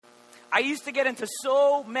I used to get into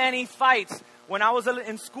so many fights when I was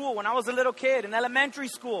in school, when I was a little kid in elementary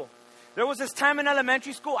school. There was this time in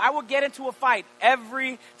elementary school, I would get into a fight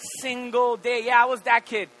every single day. Yeah, I was that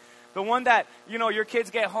kid. The one that, your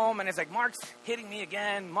kids get home and it's like, Mark's hitting me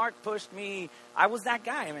again. Mark pushed me. I was that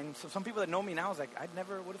guy. I mean, so some people that know me now was like, I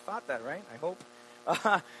never would have thought that, right? I hope.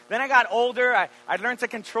 Then I got older. I learned to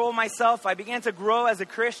control myself. I began to grow as a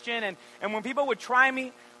Christian. And when people would try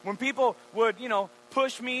me, when people would,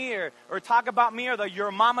 push me or talk about me, or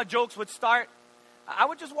your mama jokes would start, I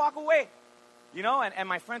would just walk away. And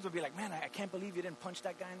my friends would be like, man, I can't believe you didn't punch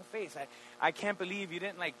that guy in the face. I can't believe you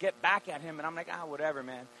didn't, get back at him. And I'm like, whatever,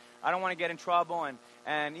 man. I don't want to get in trouble.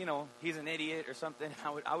 And he's an idiot or something.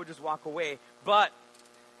 I would just walk away. But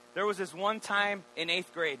there was this one time in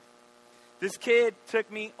 8th grade. This kid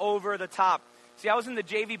took me over the top. See, I was in the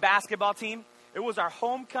JV basketball team. It was our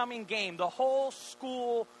homecoming game. The whole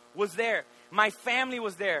school was there. My family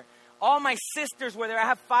was there. All my sisters were there. I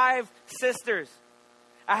have 5 sisters.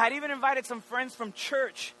 I had even invited some friends from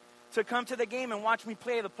church to come to the game and watch me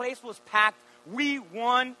play. The place was packed. We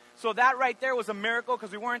won. So that right there was a miracle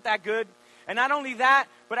because we weren't that good. And not only that,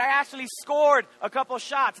 but I actually scored a couple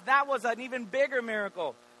shots. That was an even bigger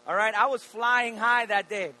miracle. All right, I was flying high that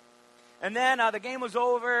day. And then the game was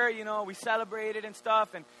over. We celebrated and stuff.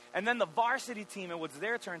 And then the varsity team, it was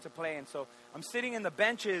their turn to play. And so I'm sitting in the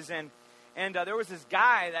benches and there was this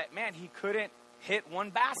guy that, man, he couldn't hit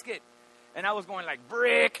one basket. And I was going like,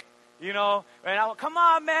 brick, and I would, come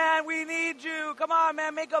on, man, we need you. Come on,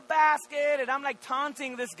 man, make a basket. And I'm like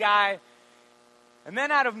taunting this guy. And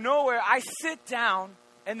then out of nowhere, I sit down,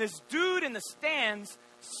 and this dude in the stands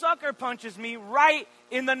sucker punches me right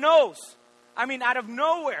in the nose. I mean, out of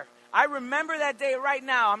nowhere. I remember that day right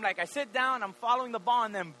now. I'm like, I sit down, I'm following the ball,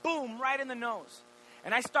 and then boom, right in the nose.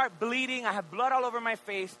 And I start bleeding. I have blood all over my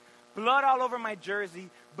face, blood all over my jersey,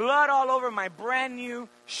 blood all over my brand new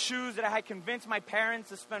shoes that I had convinced my parents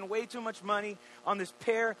to spend way too much money on this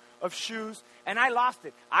pair of shoes. And I lost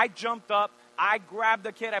it. I jumped up. I grabbed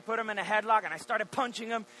the kid. I put him in a headlock and I started punching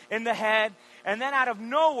him in the head. And then out of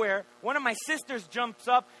nowhere, one of my sisters jumps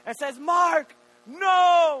up and says, Mark,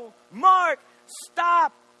 no, Mark,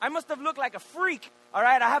 stop. I must have looked like a freak. All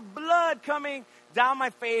right. I have blood coming down my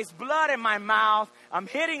face, blood in my mouth. I'm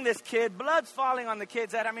hitting this kid. Blood's falling on the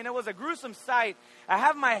kid's head. I mean, it was a gruesome sight. I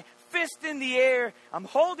have my fist in the air. I'm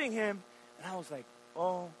holding him. And I was like,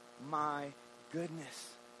 oh my goodness.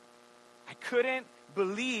 I couldn't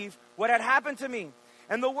believe what had happened to me.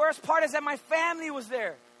 And the worst part is that my family was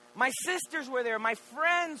there. My sisters were there. My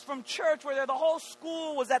friends from church were there. The whole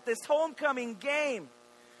school was at this homecoming game.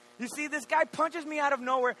 You see, this guy punches me out of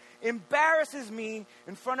nowhere, embarrasses me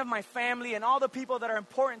in front of my family and all the people that are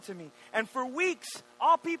important to me. And for weeks,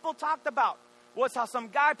 all people talked about was how some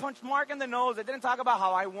guy punched Mark in the nose. They didn't talk about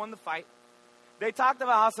how I won the fight. They talked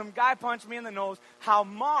about how some guy punched me in the nose, how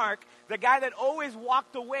Mark, the guy that always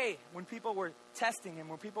walked away when people were testing him,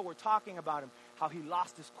 when people were talking about him, how he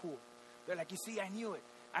lost his cool. They're like, you see, I knew it.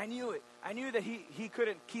 I knew it. I knew that he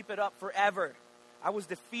couldn't keep it up forever. I was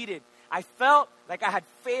defeated. I felt like I had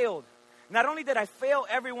failed. Not only did I fail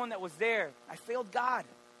everyone that was there, I failed God.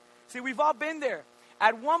 See, we've all been there.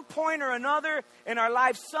 At one point or another in our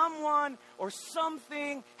lives, someone or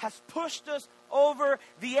something has pushed us over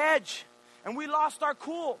the edge. And we lost our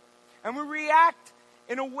cool. And we react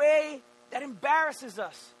in a way that embarrasses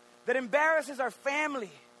us, that embarrasses our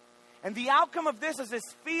family. And the outcome of this is this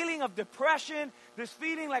feeling of depression, this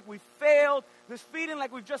feeling like we failed, this feeling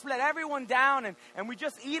like we've just let everyone down and we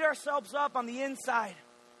just eat ourselves up on the inside.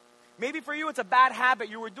 Maybe for you it's a bad habit.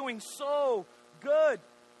 You were doing so good.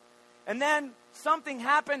 And then something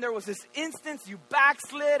happened. There was this instance you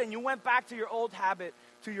backslid and you went back to your old habit,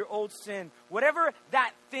 to your old sin. Whatever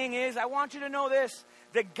that thing is, I want you to know this,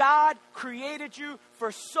 that God created you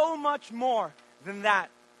for so much more than that.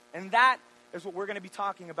 And that is what we're going to be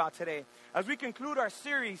talking about today. As we conclude our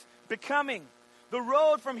series, Becoming, the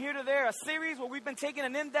Road from Here to There, a series where we've been taking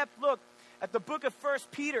an in-depth look at the book of 1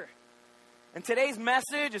 Peter. And today's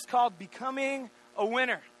message is called Becoming a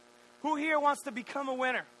Winner. Who here wants to become a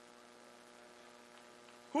winner?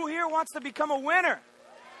 Who here wants to become a winner?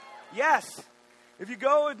 Yes. If you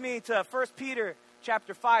go with me to 1 Peter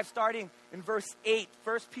chapter 5, starting in verse 8,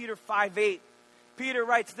 1 Peter 5:8, Peter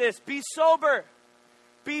writes this, be sober,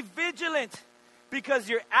 be vigilant, because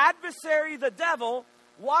your adversary, the devil,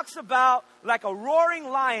 walks about like a roaring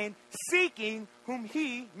lion, seeking whom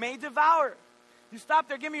he may devour. You stop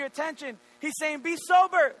there, give me your attention. He's saying, be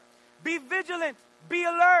sober, be vigilant, be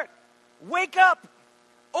alert, wake up,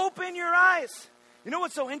 open your eyes. You know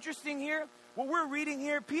what's so interesting here? What we're reading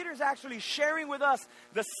here, Peter's actually sharing with us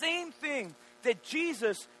the same thing that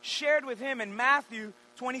Jesus shared with him in Matthew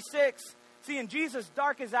 26. See, in Jesus'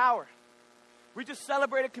 darkest hour, we just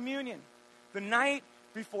celebrated communion. The night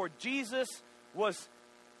before Jesus was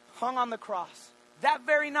hung on the cross. That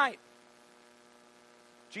very night,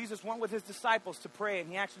 Jesus went with his disciples to pray, and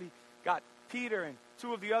he actually got Peter and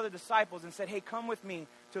two of the other disciples and said, hey, come with me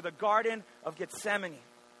to the Garden of Gethsemane.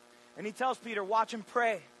 And he tells Peter, watch him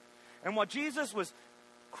pray. And while Jesus was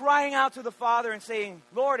crying out to the Father and saying,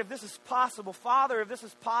 Lord, if this is possible, Father, if this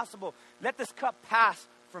is possible, let this cup pass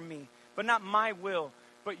from me. But not my will,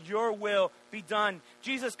 but your will be done.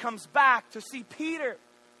 Jesus comes back to see Peter,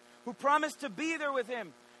 who promised to be there with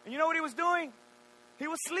him. And you know what he was doing? He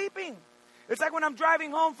was sleeping. It's like when I'm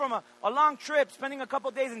driving home from a long trip, spending a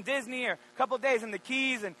couple days in Disney or a couple days in the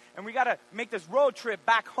Keys, and we got to make this road trip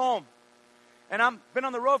back home. And I've been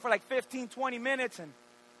on the road for like 15, 20 minutes, and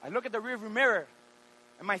I look at the rearview mirror,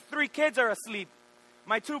 and my 3 kids are asleep.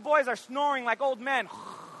 My 2 boys are snoring like old men.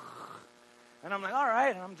 And I'm like, all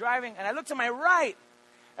right, and I'm driving, and I look to my right,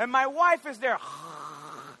 and my wife is there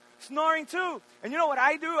snoring too. And you know what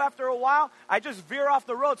I do after a while? I just veer off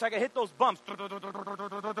the road so I can hit those bumps.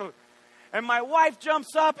 And my wife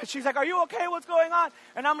jumps up, and she's like, are you okay? What's going on?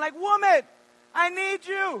 And I'm like, woman, I need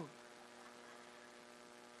you.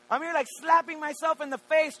 I'm here like slapping myself in the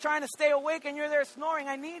face, trying to stay awake, and you're there snoring.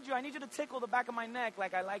 I need you. I need you to tickle the back of my neck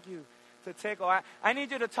like I like you to tickle. I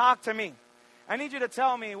need you to talk to me. I need you to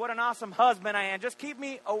tell me what an awesome husband I am. Just keep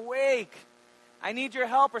me awake. I need your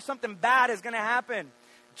help or something bad is going to happen.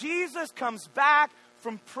 Jesus comes back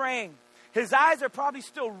from praying. His eyes are probably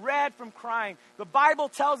still red from crying. The Bible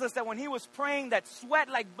tells us that when he was praying, that sweat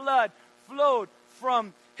like blood flowed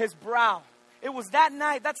from his brow. It was that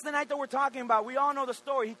night. That's the night that we're talking about. We all know the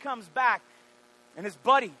story. He comes back, and his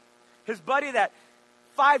buddy that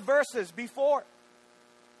 5 verses before,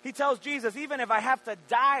 he tells Jesus, even if I have to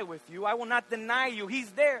die with you, I will not deny you. He's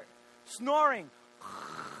there, snoring.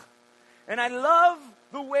 And I love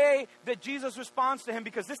the way that Jesus responds to him,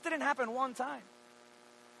 because this didn't happen one time.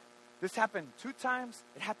 This happened 2 times.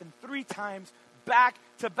 It happened 3 times, back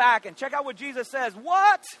to back. And check out what Jesus says.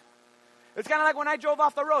 What? It's kind of like when I drove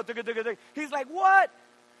off the road. He's like, what?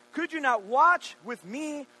 Could you not watch with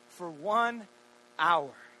me for 1 hour?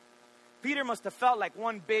 Peter must have felt like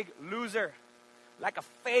one big loser, like a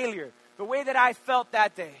failure. The way that I felt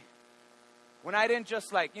that day, when I didn't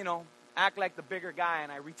just act like the bigger guy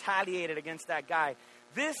and I retaliated against that guy.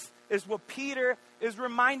 This is what Peter is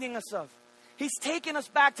reminding us of. He's taking us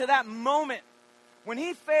back to that moment when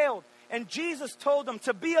he failed and Jesus told him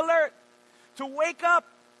to be alert, to wake up.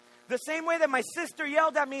 The same way that my sister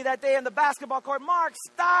yelled at me that day in the basketball court, Mark,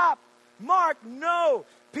 stop. Mark, no.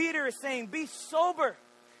 Peter is saying, be sober,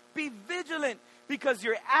 be vigilant, because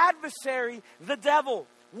your adversary, the devil,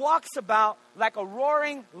 walks about like a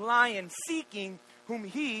roaring lion, seeking whom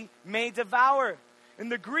he may devour. In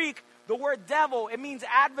the Greek, the word devil, it means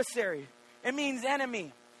adversary. It means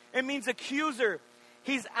enemy. It means accuser.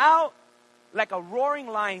 He's out like a roaring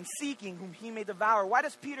lion, seeking whom he may devour. Why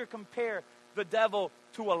does Peter compare the devil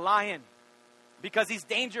to a lion? Because he's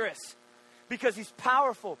dangerous. Because he's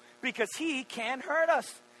powerful. Because he can hurt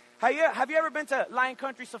us. Have you ever been to Lion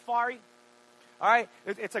Country Safari? All right,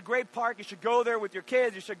 it's a great park. You should go there with your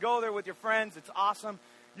kids. You should go there with your friends. It's awesome.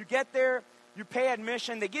 You get there, you pay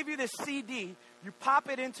admission. They give you this CD. You pop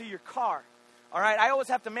it into your car. All right, I always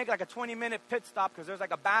have to make like a 20-minute pit stop because there's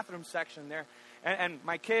like a bathroom section there. And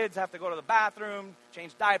my kids have to go to the bathroom,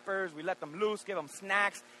 change diapers. We let them loose, give them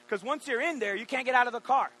snacks. Because once you're in there, you can't get out of the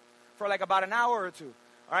car for like about an hour or 2.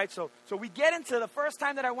 All right, so we get into the first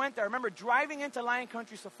time that I went there. I remember driving into Lion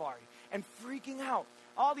Country Safari and freaking out.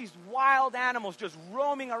 All these wild animals just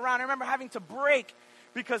roaming around. I remember having to brake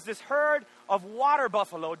because this herd of water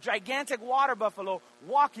buffalo, gigantic water buffalo,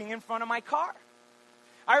 walking in front of my car.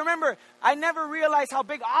 I remember I never realized how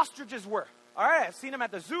big ostriches were. All right, I've seen them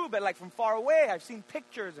at the zoo, but like from far away. I've seen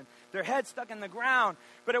pictures and their heads stuck in the ground.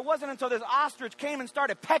 But it wasn't until this ostrich came and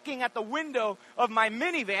started pecking at the window of my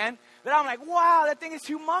minivan that I'm like, wow, that thing is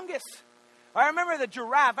humongous. I remember the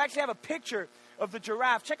giraffe. I actually have a picture of the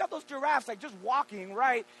giraffe. Check out those giraffes like just walking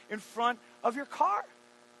right in front of your car.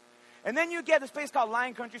 And then you get this place called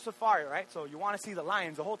Lion Country Safari, right? So you want to see the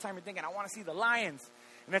lions. The whole time you're thinking, I want to see the lions.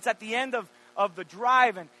 And it's at the end of the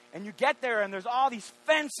drive, and you get there, and there's all these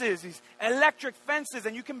fences, these electric fences,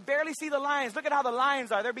 and you can barely see the lions. Look at how the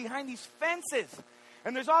lions are. They're behind these fences.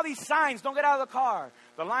 And there's all these signs, don't get out of the car.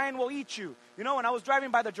 The lion will eat you. You know, when I was driving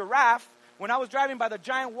by the giraffe, when I was driving by the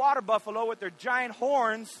giant water buffalo with their giant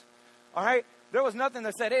horns, all right, there was nothing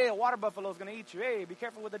that said, hey, a water buffalo is going to eat you. Hey, be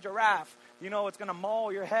careful with the giraffe. You know, it's going to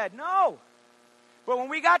maul your head. No. But when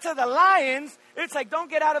we got to the lions, it's like, don't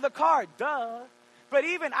get out of the car. Duh. But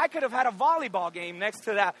even I could have had a volleyball game next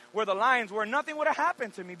to that where the lions were. Nothing would have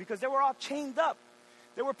happened to me because they were all chained up.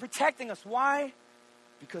 They were protecting us. Why?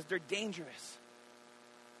 Because they're dangerous.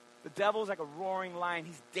 The devil's like a roaring lion.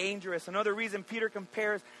 He's dangerous. Another reason Peter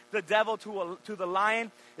compares the devil to the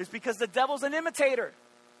lion is because the devil's an imitator.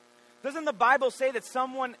 Doesn't the Bible say that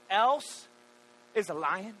someone else is a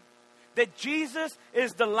lion? That Jesus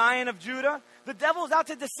is the Lion of Judah? The devil's out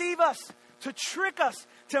to deceive us, to trick us,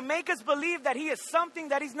 to make us believe that he is something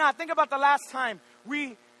that he's not. Think about the last time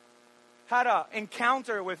we had an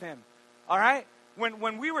encounter with him. All right?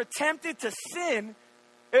 When we were tempted to sin,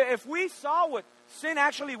 if we saw what sin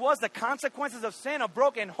actually was, the consequences of sin, a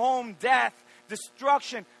broken home, death,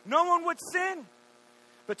 destruction, no one would sin.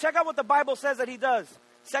 But check out what the Bible says that he does.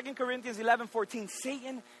 2 Corinthians 11:14,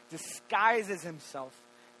 Satan disguises himself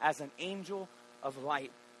as an angel of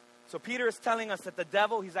light. So Peter is telling us that the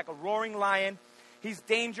devil, he's like a roaring lion. He's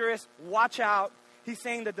dangerous. Watch out. He's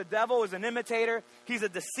saying that the devil is an imitator. He's a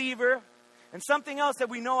deceiver. And something else that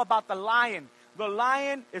we know about the lion. The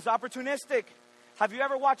lion is opportunistic. Have you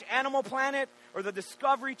ever watched Animal Planet or the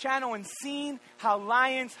Discovery Channel and seen how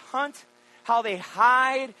lions hunt? How they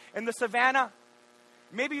hide in the savannah?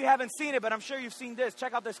 Maybe you haven't seen it, but I'm sure you've seen this.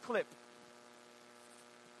 Check out this clip.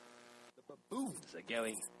 The baboons are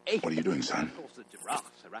going ape. What are you doing, son? Of course, the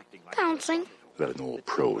giraffes are acting like Pouncing. Let an old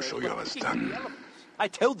pro show you how it's done. I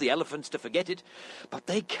told the elephants to forget it, but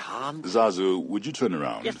they can't. Zazu, would you turn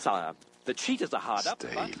around? Yes, sire. The cheetahs are hard up.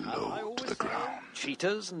 Stay but I low always to the say, ground.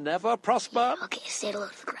 cheetahs never prosper. Okay, stay low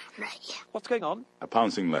to the ground, right? Yeah. What's going on? A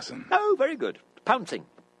pouncing lesson. Oh, very good. Pouncing.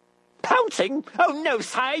 Pouncing? Oh, no,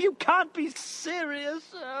 sire, you can't be serious.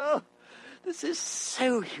 Oh, this is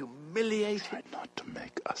so humiliating. Try not to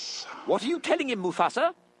make a sound. What are you telling him,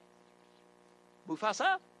 Mufasa?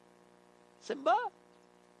 Mufasa? Simba?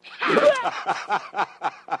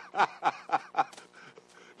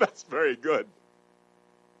 That's very good.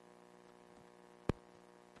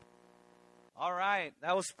 All right.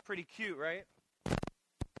 That was pretty cute, right?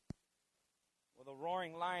 Well, the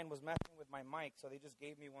roaring lion was messing with my mic, so they just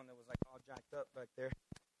gave me one that was like all jacked up back there.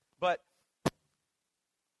 But,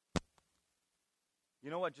 you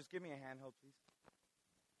know what? Just give me a handheld, please.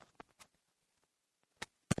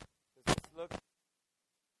 Does this look...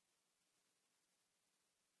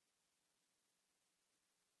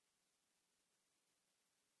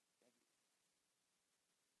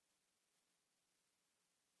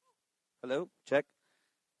 Hello? Check.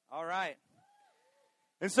 All right.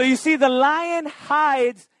 And so you see the lion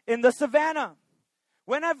hides in the savannah.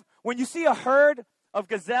 When you see a herd of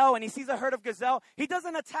gazelle and he sees a herd of gazelle, he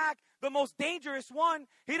doesn't attack the most dangerous one.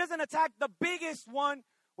 He doesn't attack the biggest one.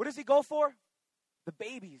 What does he go for? The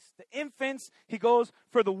babies, the infants. He goes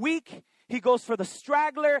for the weak. He goes for the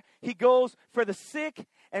straggler. He goes for the sick.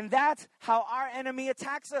 And that's how our enemy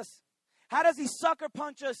attacks us. How does he sucker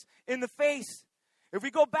punch us in the face? If we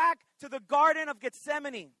go back to the Garden of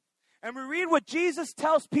Gethsemane and we read what Jesus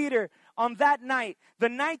tells Peter on that night, the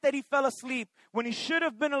night that he fell asleep, when he should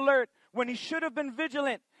have been alert, when he should have been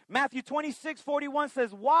vigilant. Matthew 26:41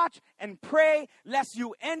 says, watch and pray lest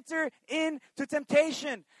you enter into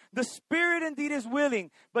temptation. The spirit indeed is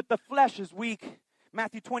willing, but the flesh is weak.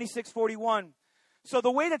 Matthew 26:41. So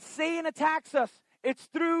the way that Satan attacks us, it's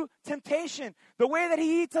through temptation. The way that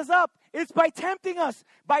he eats us up is by tempting us,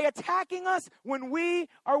 by attacking us when we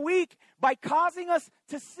are weak, by causing us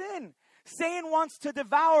to sin. Satan wants to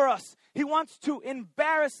devour us. He wants to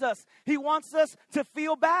embarrass us. He wants us to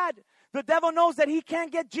feel bad. The devil knows that he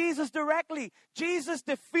can't get Jesus directly. Jesus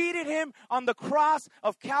defeated him on the cross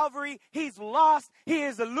of Calvary. He's lost. He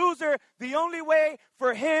is a loser. The only way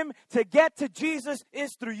for him to get to Jesus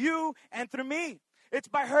is through you and through me. It's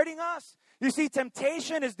by hurting us. You see,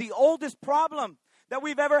 temptation is the oldest problem that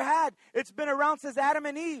we've ever had. It's been around since Adam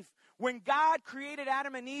and Eve. When God created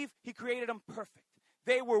Adam and Eve, he created them perfect.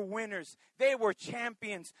 They were winners. They were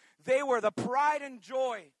champions. They were the pride and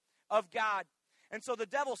joy of God. And so the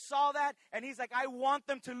devil saw that, and he's like, I want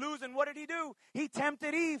them to lose. And what did he do? He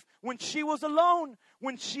tempted Eve when she was alone,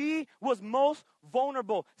 when she was most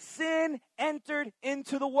vulnerable. Sin entered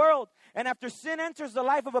into the world. And after sin enters the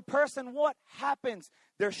life of a person, what happens?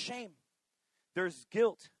 There's shame. There's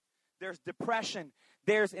guilt. There's depression.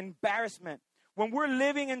 There's embarrassment. When we're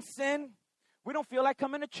living in sin, we don't feel like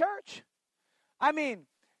coming to church. I mean,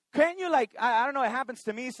 can you I don't know, it happens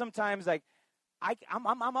to me sometimes,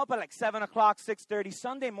 I'm up at 7 o'clock, 6:30.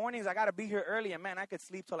 Sunday mornings, I got to be here early. And man, I could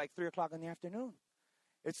sleep till 3 o'clock in the afternoon.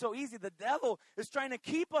 It's so easy. The devil is trying to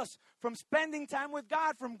keep us from spending time with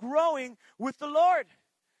God, from growing with the Lord.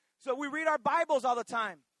 So we read our Bibles all the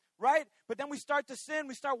time. right? But then we start to sin.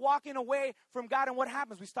 We start walking away from God. And what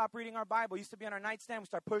happens? We stop reading our Bible. It used to be on our nightstand. We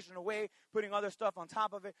start pushing away, putting other stuff on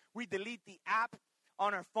top of it. We delete the app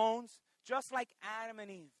on our phones, just like Adam and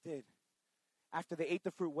Eve did. After they ate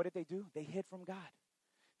the fruit, what did they do? They hid from God.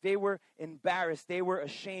 They were embarrassed. They were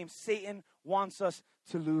ashamed. Satan wants us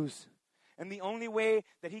to lose. And the only way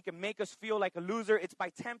that he can make us feel like a loser, it's by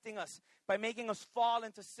tempting us, by making us fall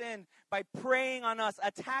into sin, by preying on us,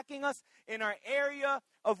 attacking us in our area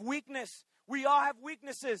of weakness. We all have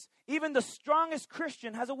weaknesses. Even the strongest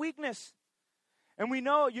Christian has a weakness. And we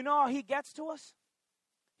know, you know how he gets to us?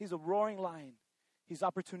 He's a roaring lion. He's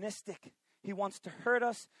opportunistic. He wants to hurt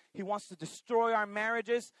us. He wants to destroy our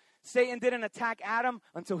marriages. Satan didn't attack Adam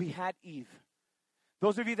until he had Eve.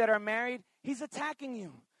 Those of you that are married, he's attacking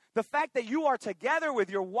you. The fact that you are together with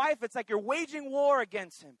your wife, it's like you're waging war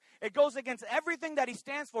against him. It goes against everything that he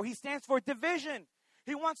stands for. He stands for division.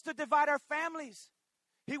 He wants to divide our families.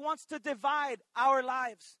 He wants to divide our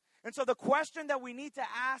lives. And so the question that we need to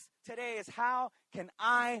ask today is, how can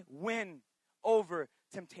I win over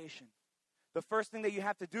temptation? The first thing that you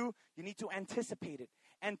have to do, you need to anticipate it.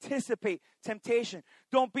 Anticipate temptation.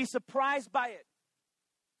 Don't be surprised by it.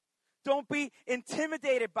 Don't be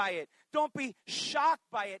intimidated by it. Don't be shocked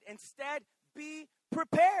by it. Instead, be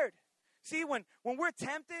prepared. See, when we're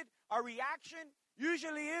tempted, our reaction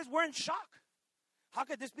usually is we're in shock. How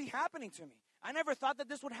could this be happening to me? I never thought that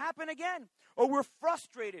this would happen again. Or we're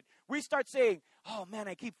frustrated. We start saying, oh man,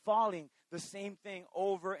 I keep falling the same thing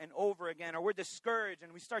over and over again. Or we're discouraged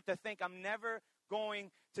and we start to think, I'm never going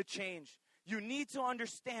to change. You need to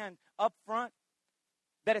understand up front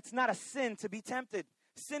that it's not a sin to be tempted.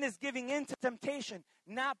 Sin is giving in to temptation,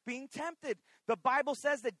 not being tempted. The Bible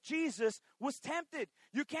says that Jesus was tempted.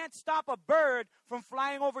 You can't stop a bird from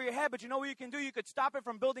flying over your head, but you know what you can do? You could stop it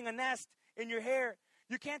from building a nest in your hair.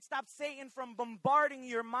 You can't stop Satan from bombarding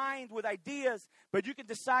your mind with ideas, but you can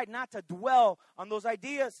decide not to dwell on those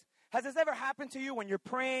ideas. Has this ever happened to you when you're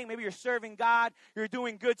praying, maybe you're serving God, you're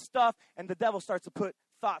doing good stuff, and the devil starts to put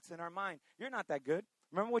thoughts in our mind? You're not that good.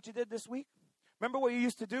 Remember what you did this week? Remember what you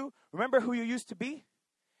used to do? Remember who you used to be?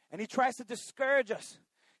 And he tries to discourage us.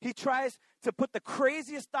 He tries to put the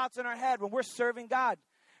craziest thoughts in our head when we're serving God.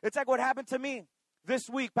 It's like what happened to me this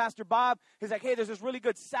week. Pastor Bob, he's like, hey, there's this really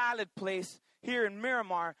good salad place here in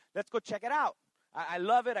Miramar. Let's go check it out. I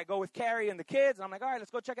love it. I go with Carrie and the kids. And I'm like, all right,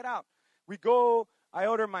 let's go check it out. We go. I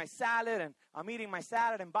order my salad, and I'm eating my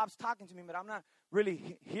salad, and Bob's talking to me, but I'm not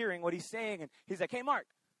really hearing what he's saying. And he's like, hey, Mark,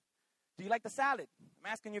 do you like the salad? I'm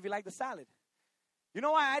asking you if you like the salad. You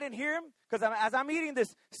know why I didn't hear him? Because as I'm eating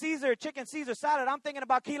this chicken Caesar salad, I'm thinking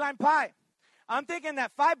about key lime pie. I'm thinking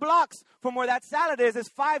that 5 blocks from where that salad is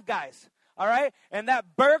Five Guys, all right? And that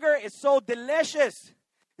burger is so delicious.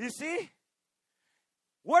 You see?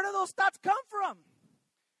 Where do those thoughts come from?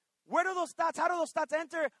 How do those thoughts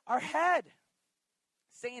enter our head?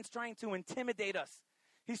 Satan's trying to intimidate us.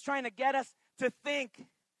 He's trying to get us to think,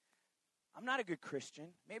 I'm not a good Christian.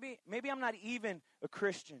 Maybe I'm not even a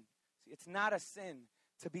Christian. See, it's not a sin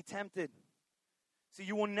to be tempted. See,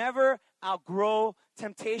 you will never outgrow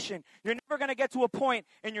temptation. You're never going to get to a point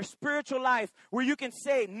in your spiritual life where you can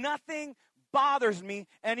say, nothing bothers me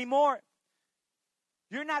anymore.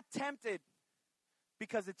 You're not tempted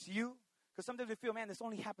because it's you. Because sometimes we feel, man, this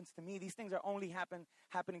only happens to me. These things are only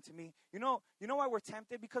happening to me. You know why we're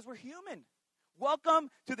tempted? Because we're human. Welcome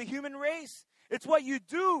to the human race. It's what you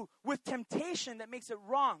do with temptation that makes it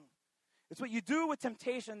wrong. It's what you do with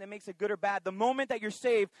temptation that makes it good or bad. The moment that you're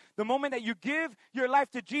saved, the moment that you give your life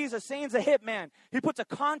to Jesus, Satan's a hitman. He puts a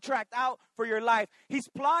contract out for your life. He's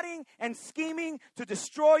plotting and scheming to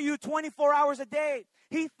destroy you 24 hours a day.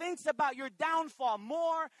 He thinks about your downfall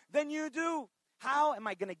more than you do. How am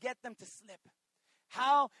I going to get them to slip?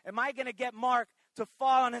 How am I going to get Mark to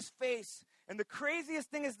fall on his face? And the craziest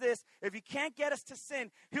thing is this: if he can't get us to sin,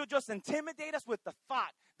 he'll just intimidate us with the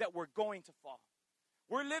thought that we're going to fall.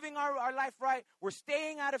 We're living our life right. We're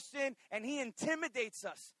staying out of sin, and he intimidates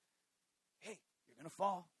us. Hey, you're going to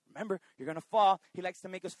fall. Remember, you're going to fall. He likes to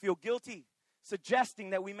make us feel guilty, suggesting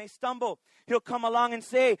that we may stumble. He'll come along and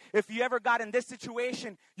say, if you ever got in this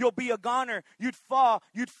situation, you'll be a goner. You'd fall.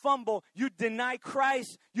 You'd fumble. You'd deny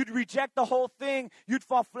Christ. You'd reject the whole thing. You'd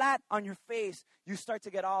fall flat on your face. You start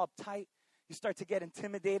to get all uptight. You start to get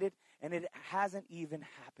intimidated, and it hasn't even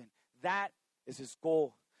happened. That is his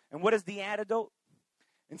goal. And what is the antidote?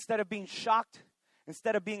 Instead of being shocked,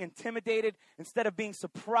 instead of being intimidated, instead of being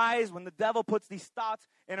surprised when the devil puts these thoughts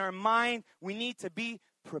in our mind, we need to be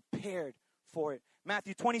prepared for it.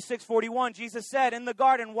 Matthew 26:41, Jesus said, in the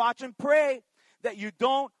garden, watch and pray that you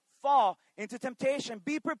don't fall into temptation.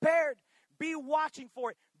 Be prepared. Be watching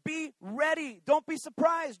for it. be ready. Don't be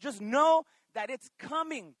surprised. Just know that it's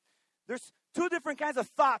coming. There's two different kinds of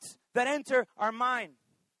thoughts that enter our mind.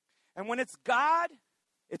 And when it's God,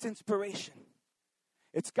 it's inspiration.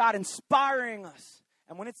 It's God inspiring us.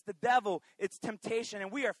 And when it's the devil, it's temptation.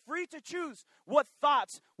 And we are free to choose what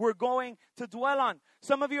thoughts we're going to dwell on.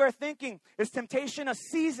 Some of you are thinking, is temptation a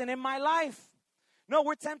season in my life? No,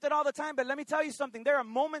 we're tempted all the time. But let me tell you something. There are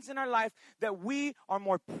moments in our life that we are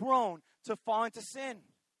more prone to fall into sin.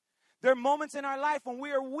 There are moments in our life when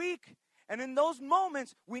we are weak. And in those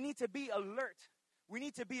moments, we need to be alert. We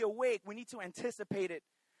need to be awake. We need to anticipate it.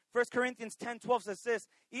 1 Corinthians 10:12 says this,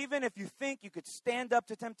 even if you think you could stand up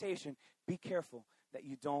to temptation, be careful that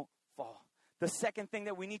you don't fall. The second thing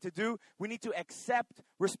that we need to do, we need to accept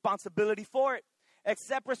responsibility for it.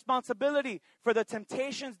 Accept responsibility for the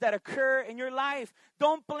temptations that occur in your life.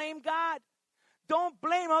 Don't blame God. Don't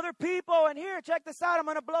blame other people. And here, check this out. I'm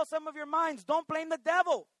going to blow some of your minds. Don't blame the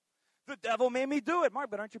devil. The devil made me do it. Mark,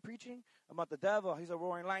 but aren't you preaching about the devil? He's a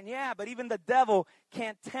roaring lion. Yeah, but even the devil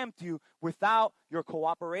can't tempt you without your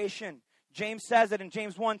cooperation. James says it in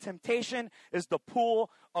James 1, temptation is the pull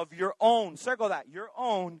of your own, circle that, your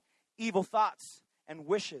own evil thoughts and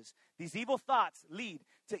wishes. These evil thoughts lead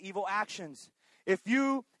to evil actions. If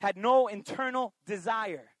you had no internal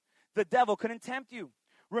desire, the devil couldn't tempt you.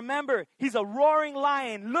 Remember, he's a roaring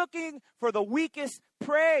lion looking for the weakest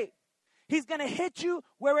prey. He's going to hit you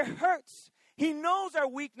where it hurts. He knows our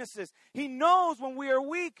weaknesses. He knows when we are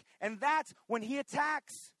weak, and that's when he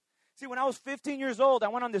attacks. See, when I was 15 years old, I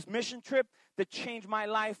went on this mission trip that changed my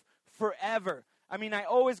life forever. I mean, I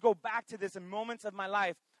always go back to this in moments of my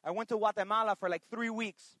life. I went to Guatemala for like 3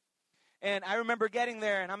 weeks. And I remember getting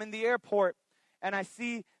there, and I'm in the airport, and I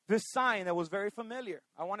see this sign that was very familiar.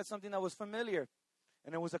 I wanted something that was familiar,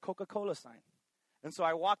 and it was a Coca-Cola sign. And so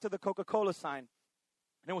I walked to the Coca-Cola sign,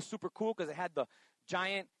 and it was super cool because it had the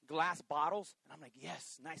giant glass bottles. And I'm like,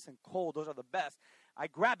 yes, nice and cold. Those are the best. I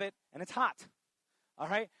grab it, and it's hot. All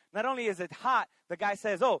right? Not only is it hot, the guy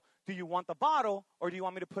says, oh, do you want the bottle, or do you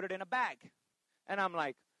want me to put it in a bag? And I'm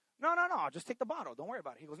like, no, I'll just take the bottle. Don't worry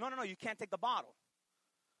about it. He goes, no, you can't take the bottle.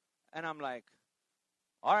 And I'm like,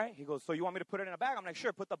 all right. He goes, so you want me to put it in a bag? I'm like,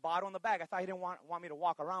 sure, put the bottle in the bag. I thought he didn't want me to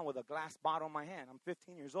walk around with a glass bottle in my hand. I'm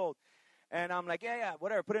 15 years old. And I'm like, yeah,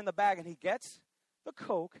 whatever, put it in the bag. And he gets the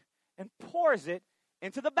Coke and pours it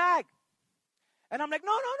into the bag. And I'm like,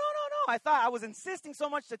 no. I thought I was insisting so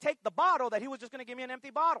much to take the bottle that he was just going to give me an empty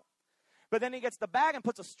bottle. But then he gets the bag and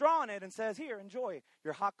puts a straw in it and says, here, enjoy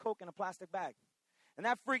your hot Coke in a plastic bag. And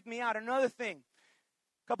that freaked me out. Another thing,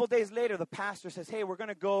 a couple days later, the pastor says, hey, we're going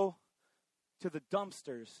to go to the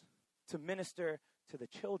dumpsters to minister to the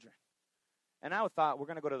children. And I thought we're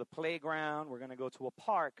going to go to the playground. We're going to go to a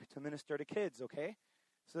park to minister to kids, okay?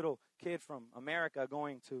 This little kid from America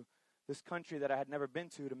going to this country that I had never been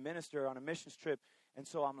to minister on a missions trip. And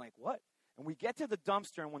so I'm like, what? And we get to the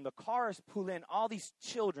dumpster, and when the cars pull in, all these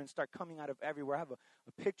children start coming out of everywhere. I have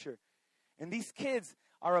a picture. And these kids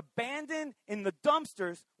are abandoned in the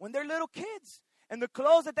dumpsters when they're little kids. And the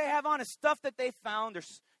clothes that they have on is stuff that they found.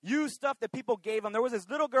 There's used stuff that people gave them. There was this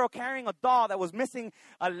little girl carrying a doll that was missing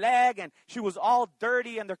a leg, and she was all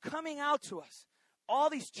dirty, and they're coming out to us. All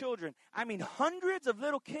these children, I mean hundreds of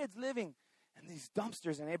little kids living in these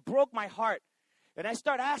dumpsters, and it broke my heart. And I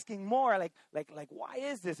start asking more, like, why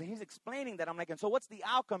is this? And he's explaining that. I'm like, and so what's the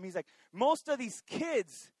outcome? He's like, most of these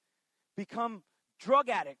kids become drug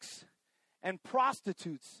addicts and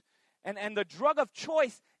prostitutes. And the drug of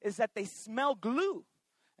choice is that they smell glue.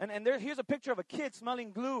 And here's a picture of a kid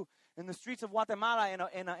smelling glue in the streets of Guatemala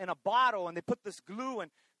in a bottle. And they put this glue,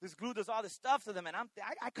 and this glue does all this stuff to them. And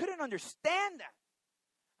I couldn't understand that.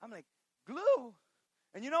 I'm like, glue?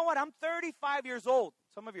 And you know what? I'm 35 years old.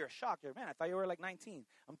 Some of you are shocked. You're, man, I thought you were like 19.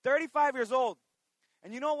 I'm 35 years old.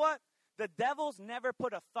 And you know what? The devil's never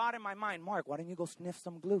put a thought in my mind. Mark, why don't you go sniff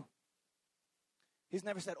some glue? He's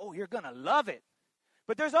never said, oh, you're going to love it.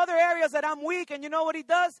 But there's other areas that I'm weak, and you know what he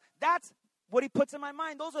does? That's what he puts in my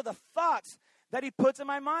mind. Those are the thoughts that he puts in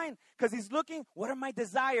my mind, because he's looking, what are my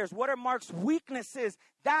desires? What are Mark's weaknesses?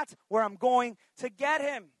 That's where I'm going to get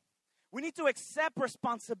him. We need to accept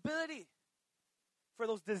responsibility for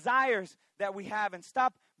those desires that we have and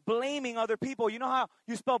stop blaming other people. You know how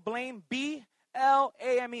you spell blame?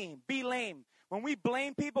 B-L-A-M-E. Be lame. When we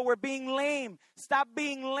blame people, we're being lame. Stop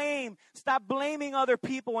being lame. Stop blaming other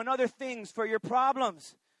people and other things for your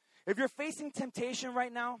problems. If you're facing temptation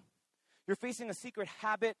right now, you're facing a secret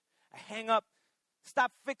habit, a hang-up,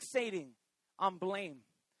 stop fixating on blame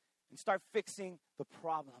and start fixing the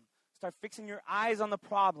problem. Start fixing your eyes on the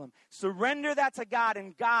problem. Surrender that to God,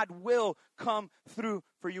 and God will come through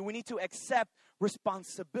for you. We need to accept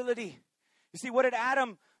responsibility. You see, what did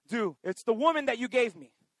Adam do? It's the woman that you gave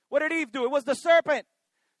me. What did Eve do? It was the serpent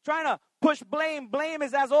trying to push blame. Blame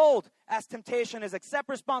is as old as temptation is. Accept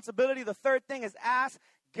responsibility. The third thing is ask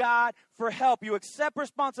God for help. You accept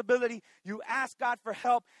responsibility. You ask God for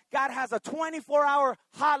help. God has a 24-hour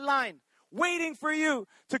hotline waiting for you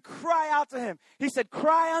to cry out to him. He said,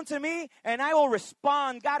 cry unto me and I will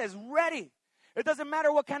respond. God is ready. It doesn't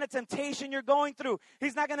matter what kind of temptation you're going through.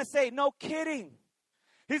 He's not going to say, no kidding.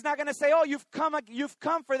 He's not going to say, oh, you've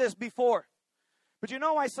come for this before. But you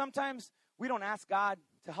know why sometimes we don't ask God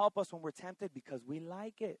to help us when we're tempted? Because we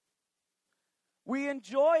like it. We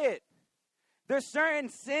enjoy it. There's certain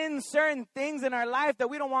sins, certain things in our life that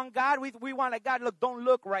we don't want God. We want like, God, look, don't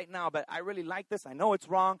look right now, but I really like this. I know it's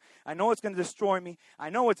wrong. I know it's going to destroy me.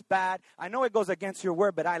 I know it's bad. I know it goes against your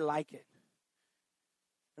word, but I like it.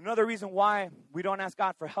 Another reason why we don't ask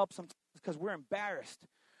God for help sometimes is because we're embarrassed.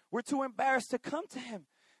 We're too embarrassed to come to him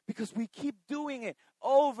because we keep doing it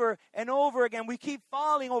over and over again. We keep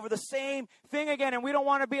falling over the same thing again, and we don't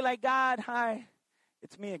want to be like, God, hi,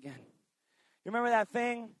 it's me again. You remember that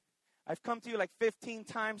thing? I've come to you like 15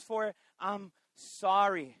 times for it. I'm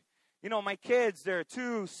sorry. You know, my kids, they're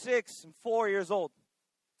 2, 6, and 4 years old.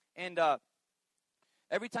 And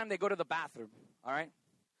every time they go to the bathroom, all right?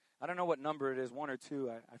 I don't know what number it is, 1 or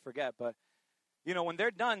 2, I forget. But, you know, when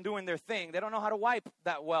they're done doing their thing, they don't know how to wipe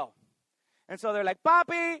that well. And so they're like,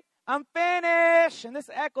 Papi, I'm finished. And this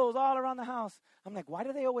echoes all around the house. I'm like, why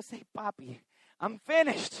do they always say Papi? I'm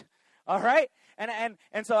finished. All right?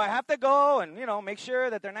 And so I have to go and, you know, make sure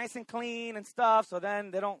that they're nice and clean and stuff so then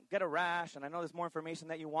they don't get a rash. And I know there's more information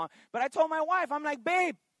that you want. But I told my wife, I'm like,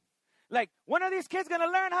 babe, like, when are these kids going to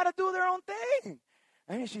learn how to do their own thing?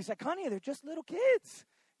 And she's like, honey, they're just little kids,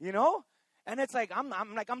 you know? And it's like,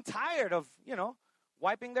 I'm tired of, you know,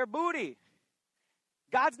 wiping their booty.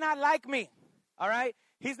 God's not like me, all right?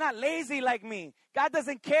 He's not lazy like me. God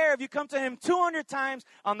doesn't care if you come to him 200 times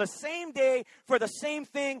on the same day for the same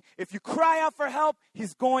thing. If you cry out for help,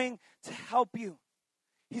 he's going to help you.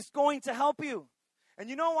 He's going to help you. And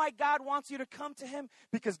you know why God wants you to come to him?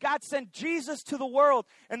 Because God sent Jesus to the world.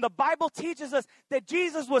 And the Bible teaches us that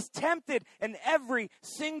Jesus was tempted in every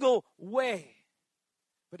single way.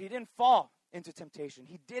 But he didn't fall into temptation.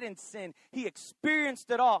 He didn't sin. He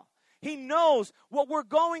experienced it all. He knows what we're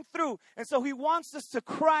going through. And so he wants us to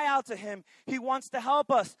cry out to him. He wants to help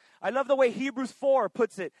us. I love the way Hebrews 4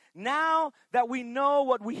 puts it. Now that we know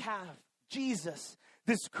what we have, Jesus,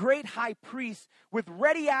 this great high priest with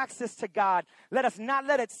ready access to God, let us not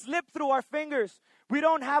let it slip through our fingers. We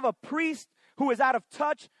don't have a priest who is out of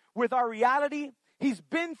touch with our reality. He's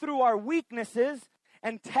been through our weaknesses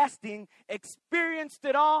and testing, experienced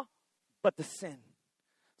it all, but the sin.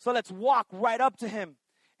 So let's walk right up to him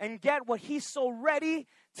and get what he's so ready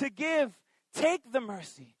to give. Take the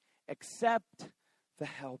mercy. Accept the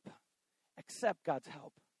help. Accept God's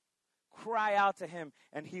help. Cry out to him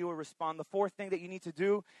and he will respond. The fourth thing that you need to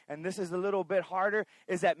do, and this is a little bit harder,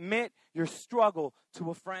 is admit your struggle to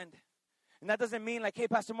a friend. And that doesn't mean like, hey,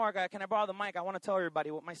 Pastor Mark, can I borrow the mic? I want to tell everybody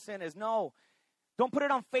what my sin is. No. Don't put it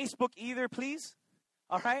on Facebook either, please.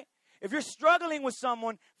 All right? If you're struggling with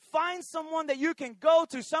someone, find someone that you can go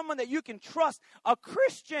to, someone that you can trust, a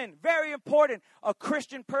Christian, very important, a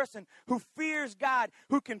Christian person who fears God,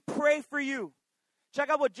 who can pray for you. Check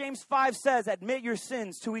out what James 5 says, admit your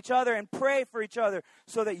sins to each other and pray for each other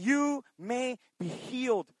so that you may be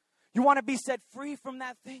healed. You want to be set free from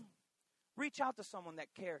that thing? Reach out to someone that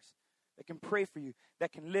cares, that can pray for you,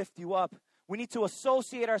 that can lift you up. We need to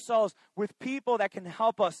associate ourselves with people that can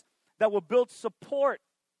help us, that will build support.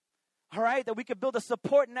 All right, that we could build a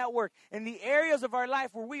support network in the areas of our life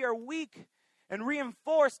where we are weak and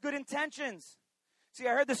reinforce good intentions. See,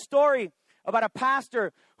 I heard this story about a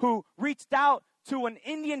pastor who reached out to an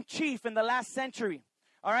Indian chief in the last century.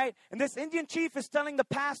 All right, and this Indian chief is telling the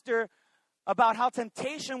pastor about how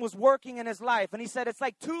temptation was working in his life. And he said, it's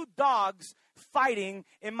like two dogs fighting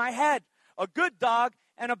in my head, a good dog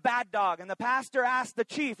and a bad dog. And the pastor asked the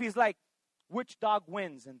chief, he's like, which dog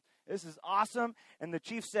wins? And this is awesome. And the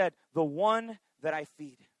chief said, the one that I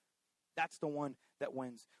feed. That's the one that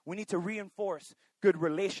wins. We need to reinforce good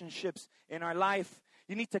relationships in our life.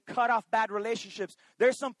 You need to cut off bad relationships.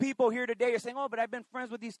 There's some people here today, you're saying, oh, but I've been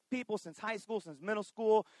friends with these people since high school, since middle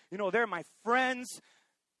school. You know, they're my friends.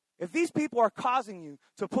 If these people are causing you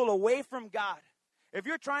to pull away from God, if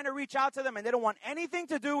you're trying to reach out to them and they don't want anything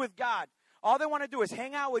to do with God, all they want to do is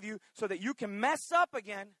hang out with you so that you can mess up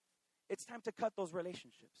again, it's time to cut those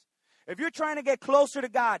relationships. If you're trying to get closer to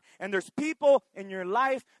God and there's people in your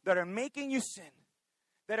life that are making you sin,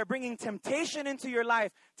 that are bringing temptation into your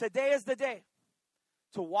life, today is the day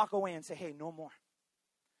to walk away and say, hey, no more.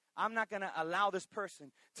 I'm not going to allow this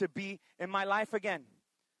person to be in my life again.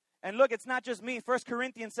 And look, it's not just me. 1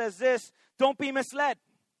 Corinthians says this, don't be misled.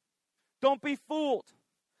 Don't be fooled.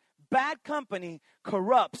 Bad company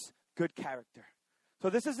corrupts good character. So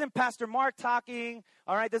this isn't Pastor Mark talking,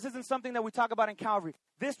 all right? This isn't something that we talk about in Calvary.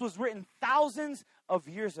 This was written thousands of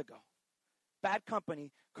years ago. Bad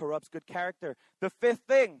company corrupts good character. The fifth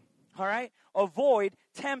thing, all right? Avoid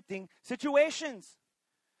tempting situations.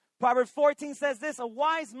 Proverbs 14 says this, a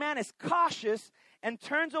wise man is cautious and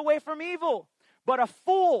turns away from evil, but a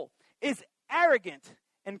fool is arrogant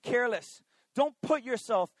and careless. Don't put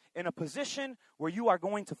yourself in a position where you are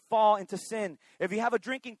going to fall into sin. If you have a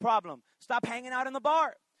drinking problem, stop hanging out in the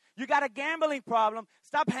bar. You got a gambling problem,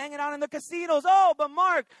 stop hanging out in the casinos. Oh, but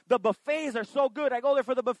Mark, the buffets are so good. I go there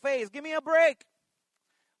for the buffets. Give me a break.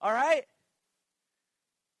 All right?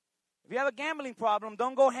 If you have a gambling problem,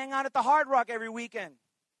 don't go hang out at the Hard Rock every weekend.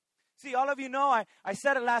 See, all of you know, I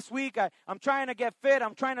said it last week. I'm trying to get fit.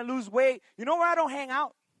 I'm trying to lose weight. You know where I don't hang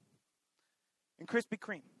out? In Krispy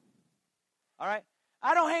Kreme. All right?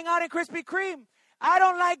 I don't hang out in Krispy Kreme. I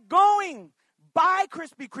don't like going by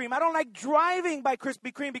Krispy Kreme. I don't like driving by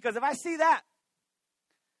Krispy Kreme because if I see that,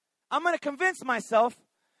 I'm going to convince myself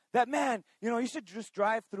that, man, you should just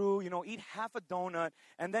drive through, eat half a donut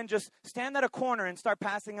and then just stand at a corner and start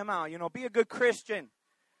passing them out. Be a good Christian.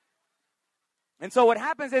 And so what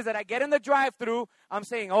happens is that I get in the drive-thru, I'm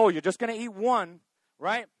saying, oh, you're just going to eat one,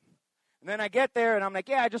 right? And then I get there, and I'm like,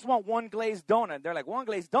 yeah, I just want one glazed donut. They're like, one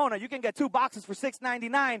glazed donut? You can get 2 boxes for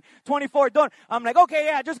 $6.99, 24 donuts. I'm like, okay,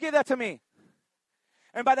 yeah, just give that to me.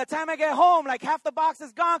 And by the time I get home, like half the box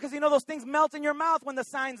is gone because, those things melt in your mouth when the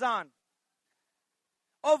sign's on.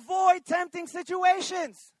 Avoid tempting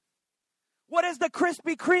situations. What is the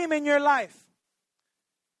Krispy Kreme in your life?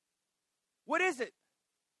 What is it?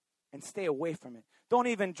 And stay away from it. Don't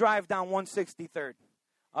even drive down 163rd.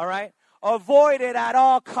 All right? Avoid it at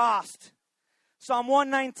all cost. Psalm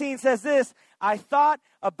 119 says this, I thought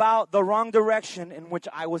about the wrong direction in which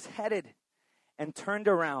I was headed and turned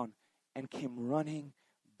around and came running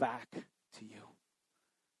back to you.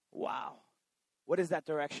 Wow. What is that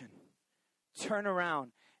direction? Turn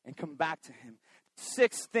around and come back to him.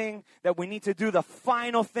 Sixth thing that we need to do, the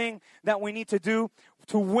final thing that we need to do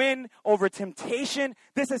to win over temptation,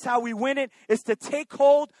 this is how we win it, is to take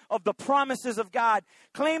hold of the promises of God.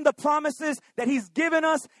 Claim the promises that he's given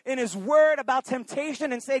us in his word about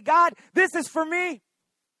temptation and say, God, this is for me.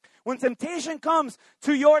 When temptation comes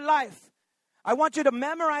to your life, I want you to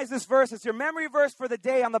memorize this verse. It's your memory verse for the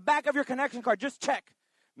day. On the back of your connection card, just check.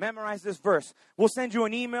 Memorize this verse. We'll send you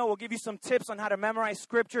an email. We'll give you some tips on how to memorize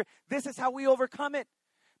scripture. This is how we overcome it.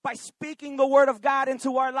 By speaking the word of God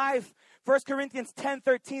into our life. 1 Corinthians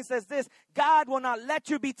 10:13 says this, God will not let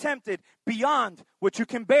you be tempted beyond what you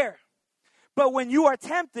can bear. But when you are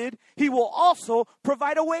tempted, he will also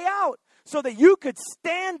provide a way out so that you could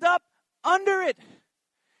stand up under it.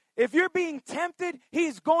 If you're being tempted,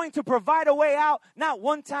 he's going to provide a way out. Not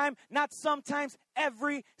one time, not sometimes,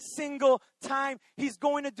 every single time. He's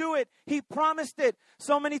going to do it. He promised it.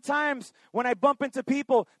 So many times when I bump into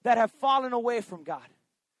people that have fallen away from God,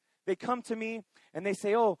 they come to me and they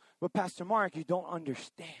say, oh, but Pastor Mark, you don't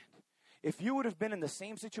understand. If you would have been in the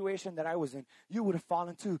same situation that I was in, you would have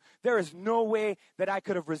fallen too. There is no way that I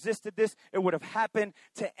could have resisted this. It would have happened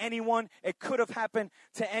to anyone. It could have happened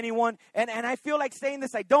to anyone. And I feel like saying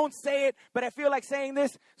this. I don't say it, but I feel like saying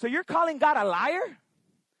this. So you're calling God a liar?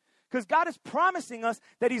 Because God is promising us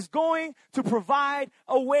that he's going to provide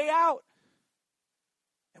a way out.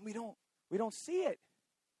 And we don't see it.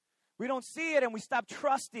 We don't see it and we stop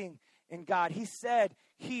trusting in God. He said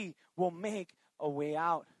he will make a way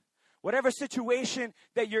out. Whatever situation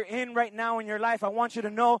that you're in right now in your life, I want you to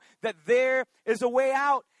know that there is a way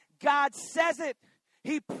out. God says it.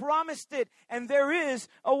 He promised it. And there is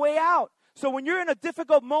a way out. So when you're in a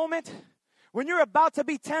difficult moment, when you're about to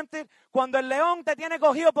be tempted, cuando el león te tiene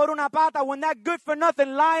cogido por una pata, when that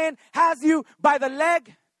good-for-nothing lion has you by the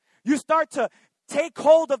leg, you start to take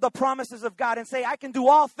hold of the promises of God and say, I can do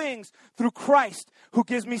all things through Christ who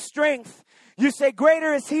gives me strength. You say,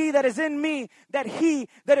 greater is he that is in me than he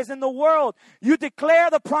that is in the world. You declare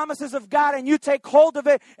the promises of God and you take hold of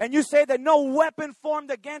it and you say that no weapon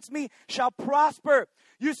formed against me shall prosper.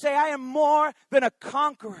 You say, I am more than a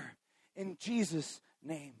conqueror in Jesus'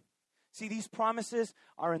 name. See, these promises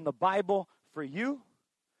are in the Bible for you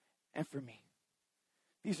and for me.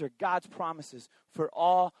 These are God's promises for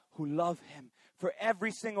all who love him. For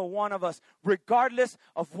every single one of us, regardless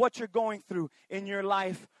of what you're going through in your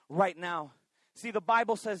life right now. See, the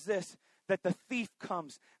Bible says this, that the thief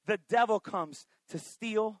comes, the devil comes to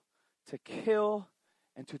steal, to kill,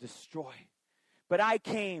 and to destroy. but I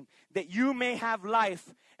came that you may have life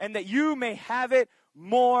and that you may have it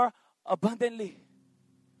more abundantly.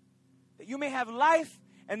 That you may have life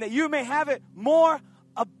and that you may have it more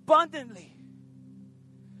abundantly.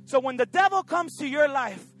 So when the devil comes to your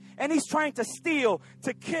life and he's trying to steal,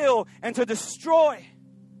 to kill, and to destroy,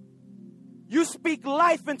 you speak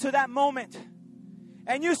life into that moment.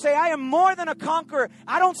 And you say, I am more than a conqueror.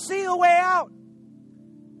 I don't see a way out.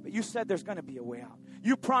 But you said there's going to be a way out.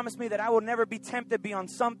 You promised me that I will never be tempted beyond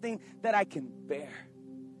something that I can bear.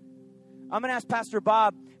 I'm going to ask Pastor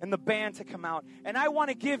Bob and the band to come out. And I want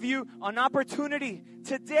to give you an opportunity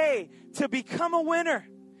today to become a winner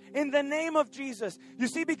in the name of Jesus. You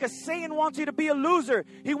see, because Satan wants you to be a loser.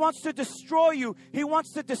 He wants to destroy you. He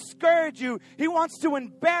wants to discourage you. He wants to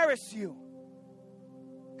embarrass you.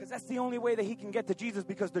 Because that's the only way that he can get to Jesus.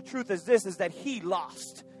 Because the truth is this, is that he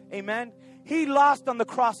lost. Amen? He lost on the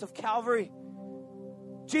cross of Calvary.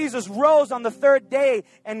 Jesus rose on the third day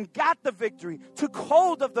and got the victory, took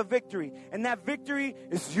hold of the victory. And that victory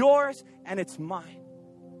is yours and it's mine.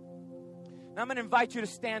 Now I'm going to invite you to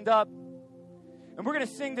stand up. And we're going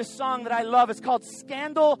to sing this song that I love. It's called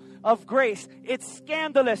Scandal of Grace. It's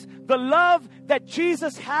scandalous. The love that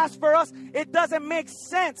Jesus has for us, it doesn't make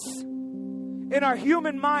sense in our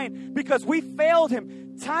human mind because we failed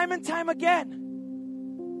him time and time again.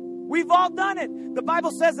 We've all done it. The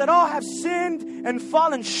Bible says that all have sinned and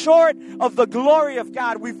fallen short of the glory of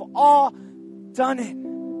God. We've all done it.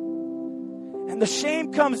 And the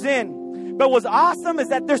shame comes in. But what's awesome is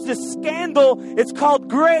that there's this scandal. It's called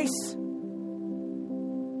grace.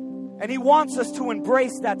 And he wants us to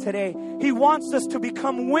embrace that today. He wants us to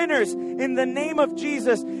become winners in the name of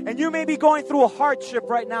Jesus. And you may be going through a hardship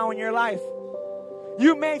right now in your life.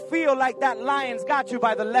 You may feel like that lion's got you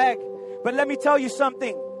by the leg. But let me tell you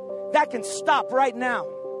something. That can stop right now.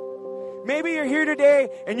 Maybe you're here today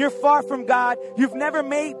and you're far from God. You've never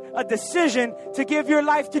made a decision to give your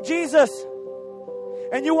life to Jesus.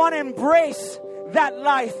 And you want to embrace that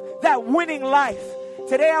life, that winning life.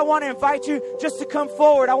 Today I want to invite you just to come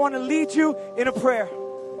forward. I want to lead you in a prayer.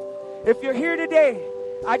 If you're here today,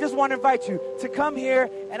 I just want to invite you to come here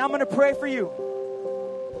and I'm going to pray for you.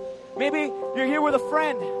 Maybe you're here with a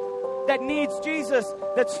friend that needs Jesus,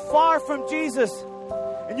 that's far from Jesus.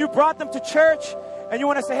 And you brought them to church and you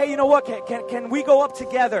want to say, hey, you know what? Can we go up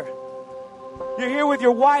together? You're here with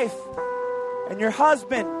your wife and your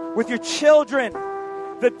husband, with your children.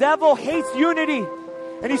 The devil hates unity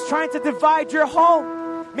and he's trying to divide your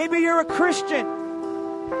home. Maybe you're a Christian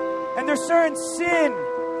and there's certain sin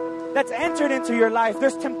that's entered into your life.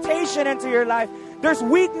 There's temptation into your life. There's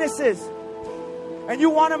weaknesses. And you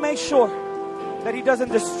want to make sure that he doesn't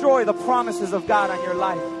destroy the promises of God on your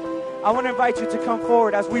life. I want to invite you to come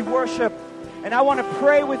forward as we worship. And I want to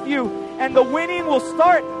pray with you. And the winning will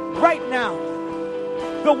start right now.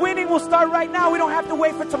 The winning will start right now. We don't have to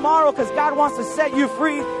wait for tomorrow because God wants to set you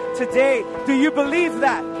free today. Do you believe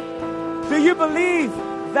that? Do you believe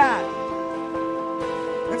that?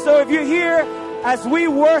 And so if you're here as we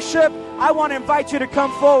worship, I want to invite you to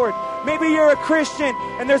come forward. Maybe you're a Christian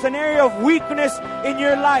and there's an area of weakness in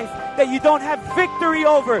your life that you don't have victory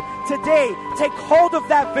over. Today, take hold of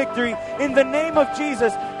that victory in the name of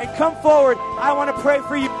Jesus and come forward. I want to pray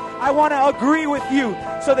for you. I want to agree with you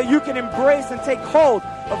so that you can embrace and take hold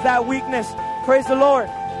of that weakness. Praise the Lord.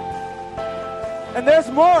 And there's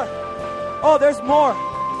more. Oh, there's more.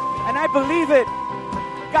 And I believe it.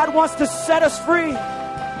 God wants to set us free.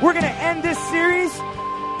 We're going to end this series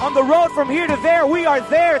on the road from here to there. We are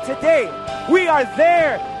there today. We are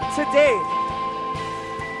there today.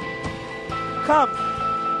 Come.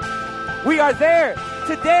 We are there.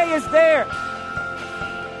 Today is there.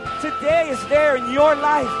 Today is there in your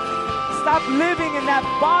life. Stop living in that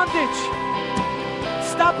bondage.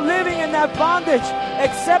 Stop living in that bondage.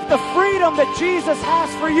 Accept the freedom that Jesus has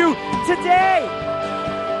for you today.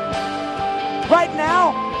 Right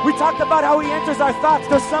now, we talked about how he enters our thoughts.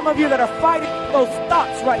 There's some of you that are fighting those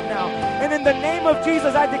thoughts right now. And in the name of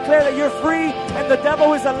Jesus, I declare that you're free and the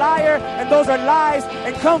devil is a liar and those are lies.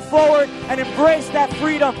 And come forward and embrace that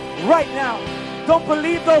freedom right now. Don't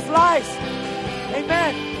believe those lies.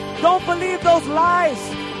 Amen. Don't believe those lies.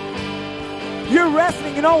 You're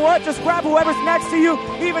wrestling. You know what? Just grab whoever's next to you,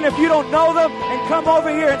 even if you don't know them, and come over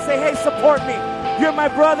here and say, hey, support me. You're my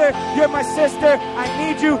brother. You're my sister. I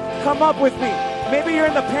need you. Come up with me. Maybe you're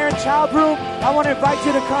in the parent-child room. I want to invite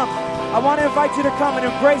you to come. I want to invite you to come and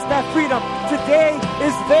embrace that freedom. Today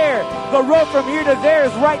is there. The road from here to there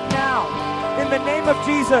is right now. In the name of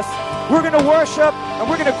Jesus, we're going to worship and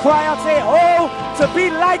we're going to cry out, say, oh, to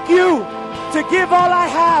be like you, to give all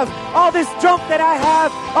I have, all this junk that I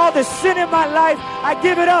have, all this sin in my life, I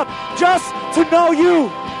give it up. just to know you.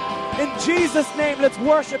 In Jesus' name, let's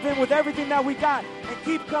worship him with everything that we got and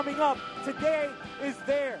keep coming up. Today is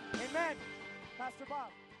there. Amen. Pastor Bob.